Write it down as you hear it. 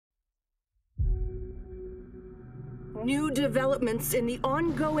New developments in the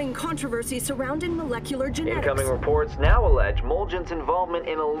ongoing controversy surrounding molecular genetics. Incoming reports now allege Mulgent's involvement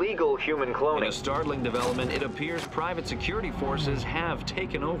in illegal human cloning. In a startling development, it appears private security forces have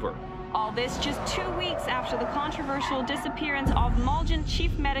taken over. All this just 2 weeks after the controversial disappearance of Mulgent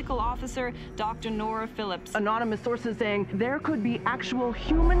Chief Medical Officer Dr. Nora Phillips. Anonymous sources saying there could be actual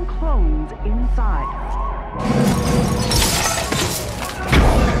human clones inside.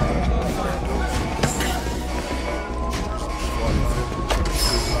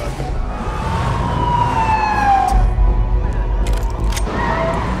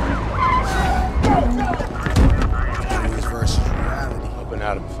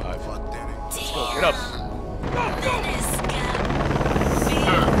 Out of 5. Let's go. Get up.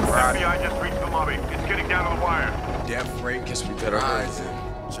 Chappie, I just reached the lobby. It's getting down to the wire. Damn freight. Guess we better hurry.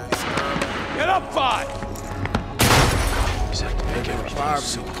 Get up, 5. Just have to make everything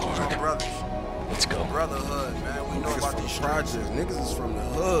so hard. Let's go. Brotherhood, man. We know about these projects. Niggas is from the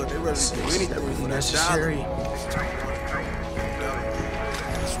hood. They ready to do anything for that necessary.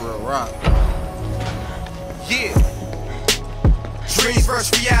 It's real rock. Yeah. Dreams versus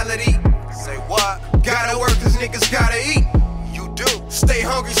reality. Say what? Gotta work cause niggas gotta eat. You do. Stay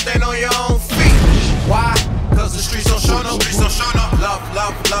hungry, stand on your own feet. Why? Cause the streets don't show no. Love,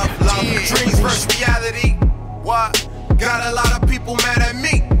 love, love, love. Yeah. Dreams versus reality. What? Got a lot of people mad at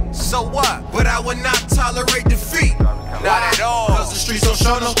me. So what? But I would not tolerate defeat. Not at all. Cause the streets don't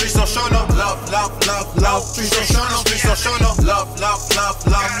show no. Love, love, love, love. Streets don't show no. Love, love, love,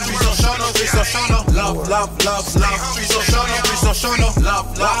 love. Streets don't show no. Love, love, love, love. Streets don't show no. Love, love, love, love. Streets don't show no.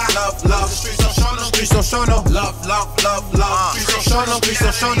 Streets don't show no. Love, love, love, love. Streets don't show no. Streets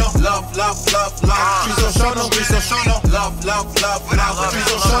don't show no. Love, love, love, love. Streets don't show no. Streets don't show no. Love, love, love, love.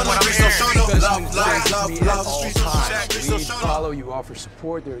 Streets don't show no. Streets don't show no. Love, love, love, love. Streets don't show no. Follow, you offer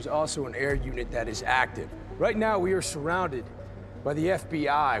support. There is also an air unit that is active. Right now, we are surrounded by the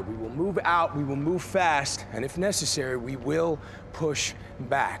FBI. We will move out, we will move fast, and if necessary, we will push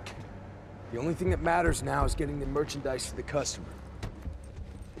back. The only thing that matters now is getting the merchandise to the customer.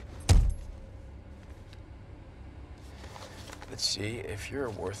 Let's see if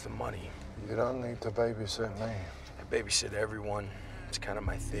you're worth the money. You don't need to babysit me. I babysit everyone. It's kind of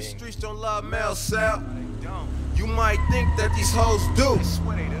my thing. These streets don't love Mel, Sal. You might think that these hoes do,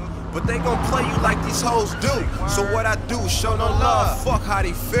 but they gon' play you like these hoes do. So what I do, show no love, fuck how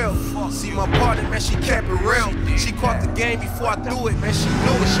they feel. See my partner, man, she kept it real. She caught the game before I threw it, man, she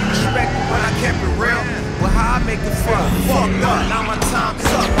knew it. She respected when I kept it real. But how I make it fun, fucked up, now my time's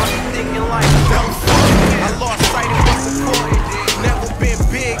up. I be thinking like, don't fuck. I lost sight of what's important. Never been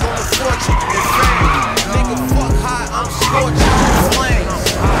big on the fortune and fame. Nigga, fuck high, I'm scorching flames.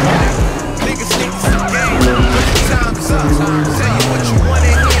 Niggas think it's a game, but the time's up. Tell you what you wanna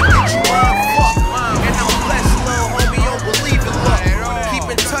hear, get you mind fucked. And I'm blessed, little homie, don't believe in luck.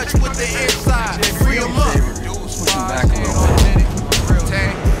 Keep in touch with the inside, free them up. Push him back a little bit.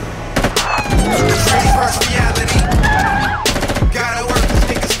 Dreams versus reality. Gotta work, cause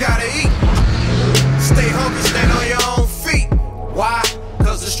niggas gotta eat. Stay hungry, stand on your own feet. Why?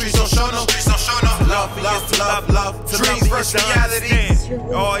 Cause the streets don't show no. Love, love, love, love. Dreams versus reality.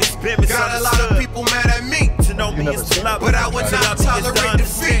 Got a lot of people mad at me. To know me is to love, but I would not tolerate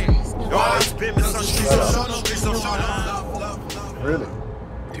defeat. Always been misunderstood. Really?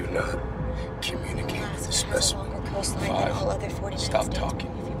 Do not communicate with the specimen. 5. Stop talking.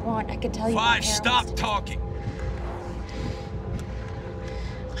 If you want, I can tell you. 5. Stop talking.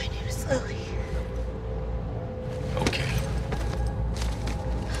 My name is Lily. Okay.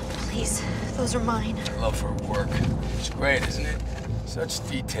 Please, those are mine. I love her work. It's great, isn't it? Such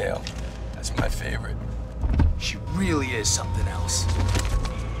detail. That's my favorite. She really is something else.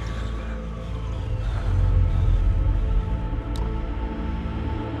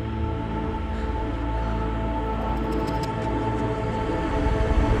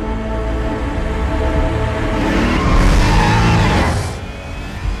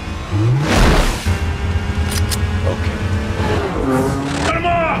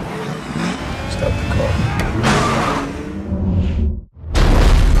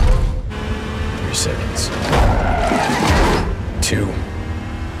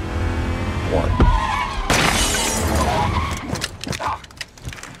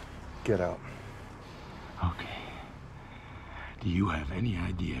 Get out. Okay. Do you have any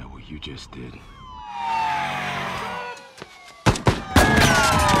idea what you just did?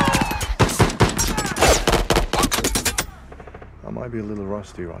 I might be a little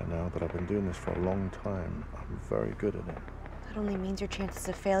rusty right now, but I've been doing this for a long time. I'm very good at it. That only means your chances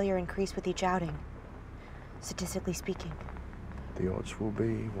of failure increase with each outing. Statistically speaking. The odds will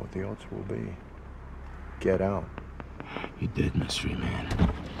be what the odds will be. Get out. You're dead, mystery man.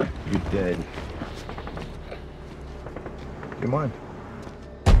 You're dead. You mind?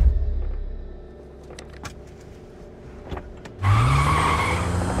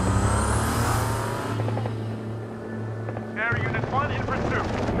 Air Unit 1 in pursuit.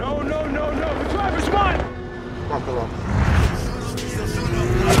 No, no, no, no. The driver's one! Buckle up.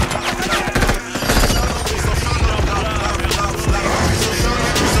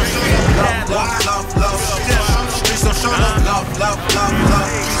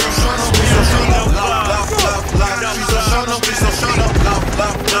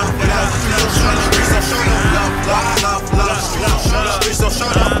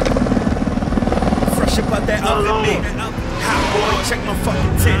 Fresh about that oven meat. Hot boy, check my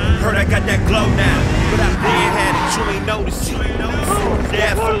fucking tent. Heard I got that glow now, but I been had it, you ain't noticed it.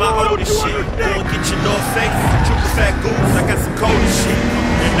 Yeah, for my oldest shit. Go and get your North Face, triple fat goose. I got some cold shit.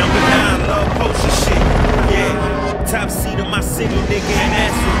 And number 9, love potion shit. Yeah, top seat of my single nigga and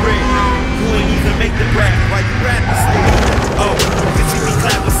ass for red. You ain't even make the bracket while you rapping still. Oh, cause you be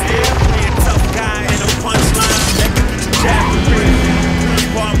clapping still. Playing tough guy and a punchline that can get you jabbed with real.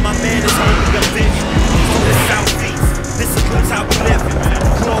 Part of my man is holding a vision. From the southeast, this is how we living.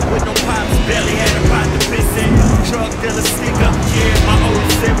 Grow up with no pops, barely had a pot to piss in. Drug dealer, sneaker, yeah, my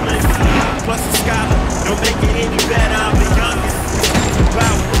older siblings. Plus a scholar, don't make it any better, I'm the youngest.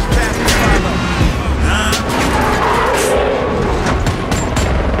 About which path to follow,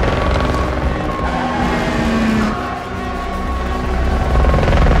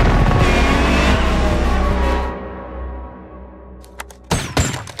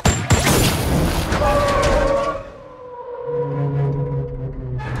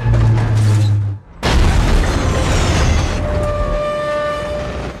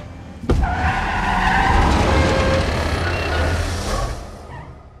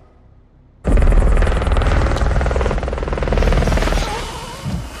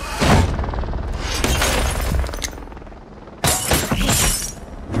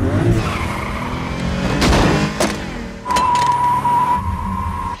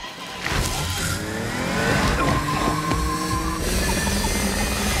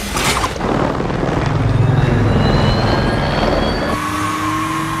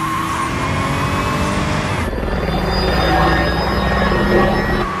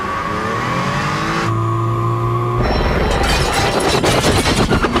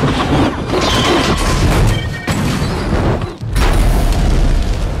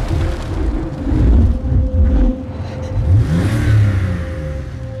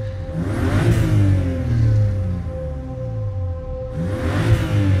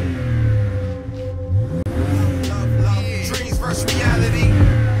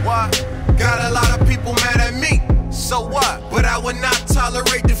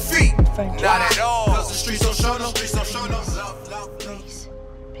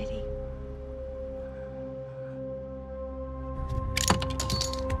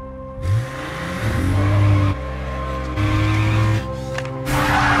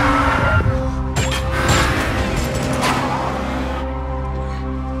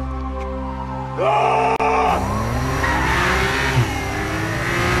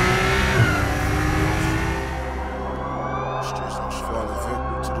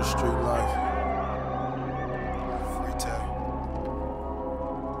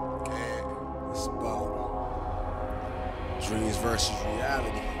 Dreams versus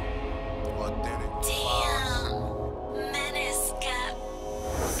reality. Authentic. Damn. Menace got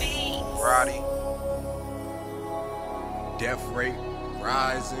beats. Roddy. Death rate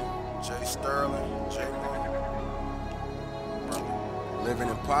rising. Jay Sterling. Jay Brother. Living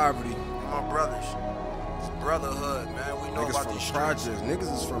in poverty. My brothers. It's brotherhood, man. We know niggas about these projects.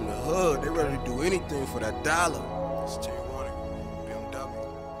 Niggas is from the hood. They ready to do anything for that dollar. It's T1,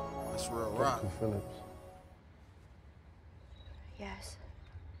 BMW. That's real rock. Dakota Phillips. Yes.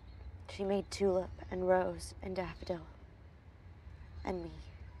 She made Tulip and Rose and Daffodil. And me.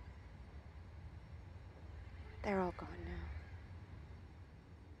 They're all gone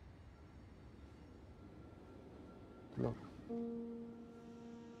now. Look.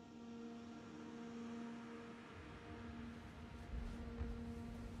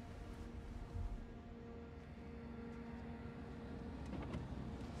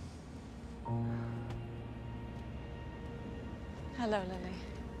 Hello, Lily.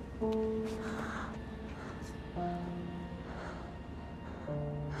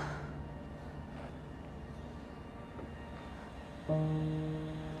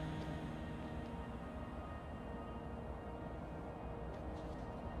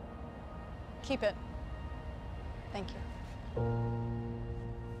 Keep it. Thank you.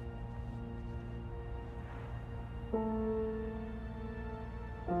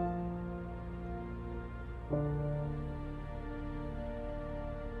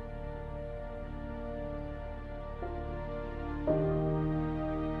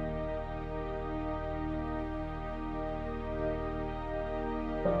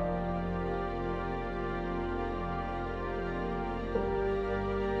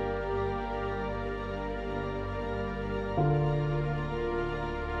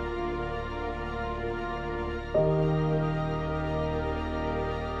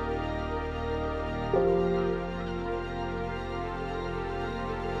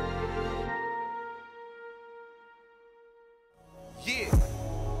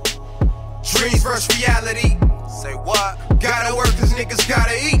 Dreams versus reality. Say what? Gotta work cause niggas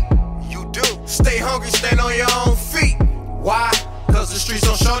gotta eat. You do. Stay hungry, stand on your own feet. Why? Cause the streets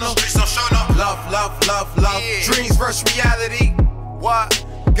don't show no. Streets don't show no. Love, love, love, love. Yeah. Dreams versus reality. What?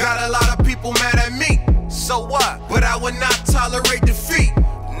 Got a lot of people mad at me. So what? But I would not tolerate defeat.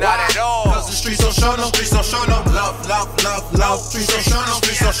 Not at all. Cause the streets don't show no. Streets don't show no. Love, love, love, love. Streets don't show no.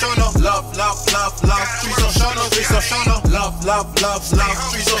 Streets don't show no. Love, love, love, love. Streets don't show no. Streets don't show no. Love, love, love, love.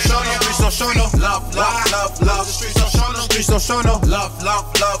 Streets don't show no. Streets don't show no. Love, love, love, love. Streets don't show no. Streets don't show no. Love,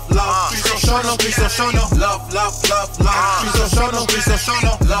 love, love, love. Streets don't show no. Streets don't show no. Love, love, love, love. Streets don't show no. Streets don't show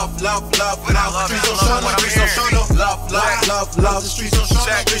no. Love, love, love, love. Streets don't show no. Streets don't show no. Love, love, love, love. The streets don't show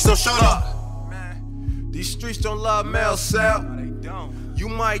no. Streets don't show no. These streets don't love Mel, Sal. You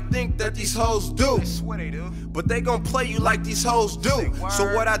might think that these hoes do, but they gon' play you like these hoes do.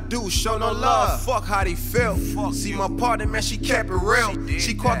 So what I do, show no love, fuck how they feel. See my partner, man, she kept it real.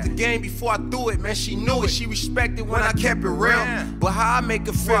 She caught the game before I threw it, man, she knew it. She respected when I kept it real. But how I make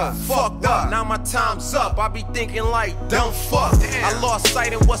her feel fucked up, now my time's up. I be thinking like, dumb fuck. I lost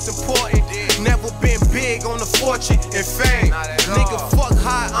sight of what's important. Never been big on the fortune and fame. Nigga, fuck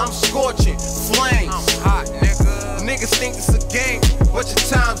hot, I'm scorching flames. I'm hot, nigga. Niggas think it's a game, but your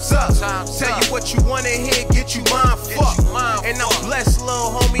time's up. Tell you what you wanna hear, get you mind fucked. And I'm blessed,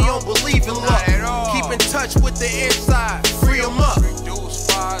 little homie, don't believe in luck. Keep in touch with the inside, free them up.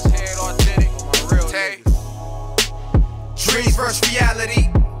 Dreams versus reality.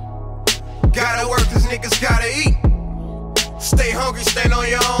 Gotta work cause niggas gotta eat. Stay hungry, stand on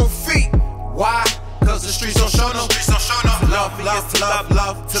your own feet. Why? Cause the streets don't show no. Love, love, love,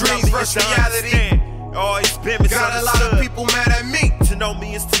 love. Dreams versus reality. Always been misunderstood. Got a lot of people mad at me. To know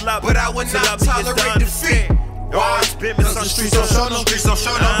me is to love me. But I would not tolerate defeat. Always been misunderstood. The streets don't show no. Streets don't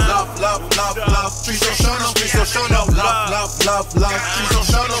show no. Love, love, love, love. Streets don't show no. Streets don't show no. Love, love, love, love. Streets don't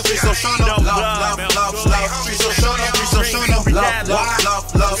show no. Streets don't show no. Love, love, love, love. Streets don't show no. Streets don't show no. Love, love, love,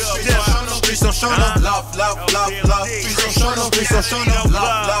 love. Streets don't show no. Streets don't show no. Love, love, love, love. Streets don't show no. Streets don't show no.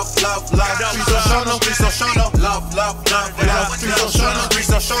 Love, love, love, love. Streets don't show no. Streets don't show no. Love, love, love, love. Streets don't show no. Streets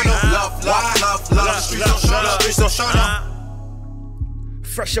don't show no. Love, love, love, love. Streets don't show no. Streets don't show no.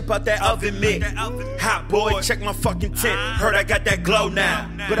 Fresh up out that oven mitt. Hot boy, check my fucking tent. Heard I got that glow now,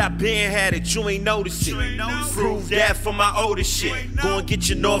 but I been had it, you ain't noticed it. Prove that for my older shit. Go and get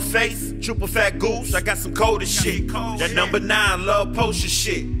your North Face, triple fat goose. I got some colder shit. That number 9 love potion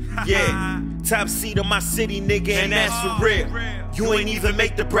shit. Yeah, top seat of my city, nigga, and that's for real. You ain't even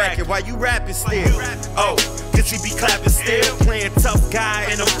make the bracket, why you rapping still? Oh, cause he be clapping still. Playing tough guy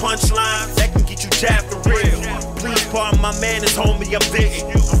in a punchline that can get you jabbed for real. Please pardon my man, his homie, I'm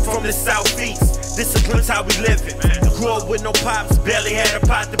bitten. I'm from the southeast, this a glimpse how we living. Grew up with no pops, barely had a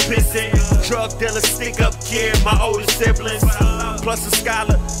pot to piss in. Drug dealer, stick up kid, my older siblings. Plus a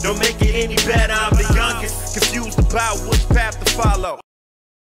scholar, don't make it any better, I'm the youngest. Confused about which path to follow.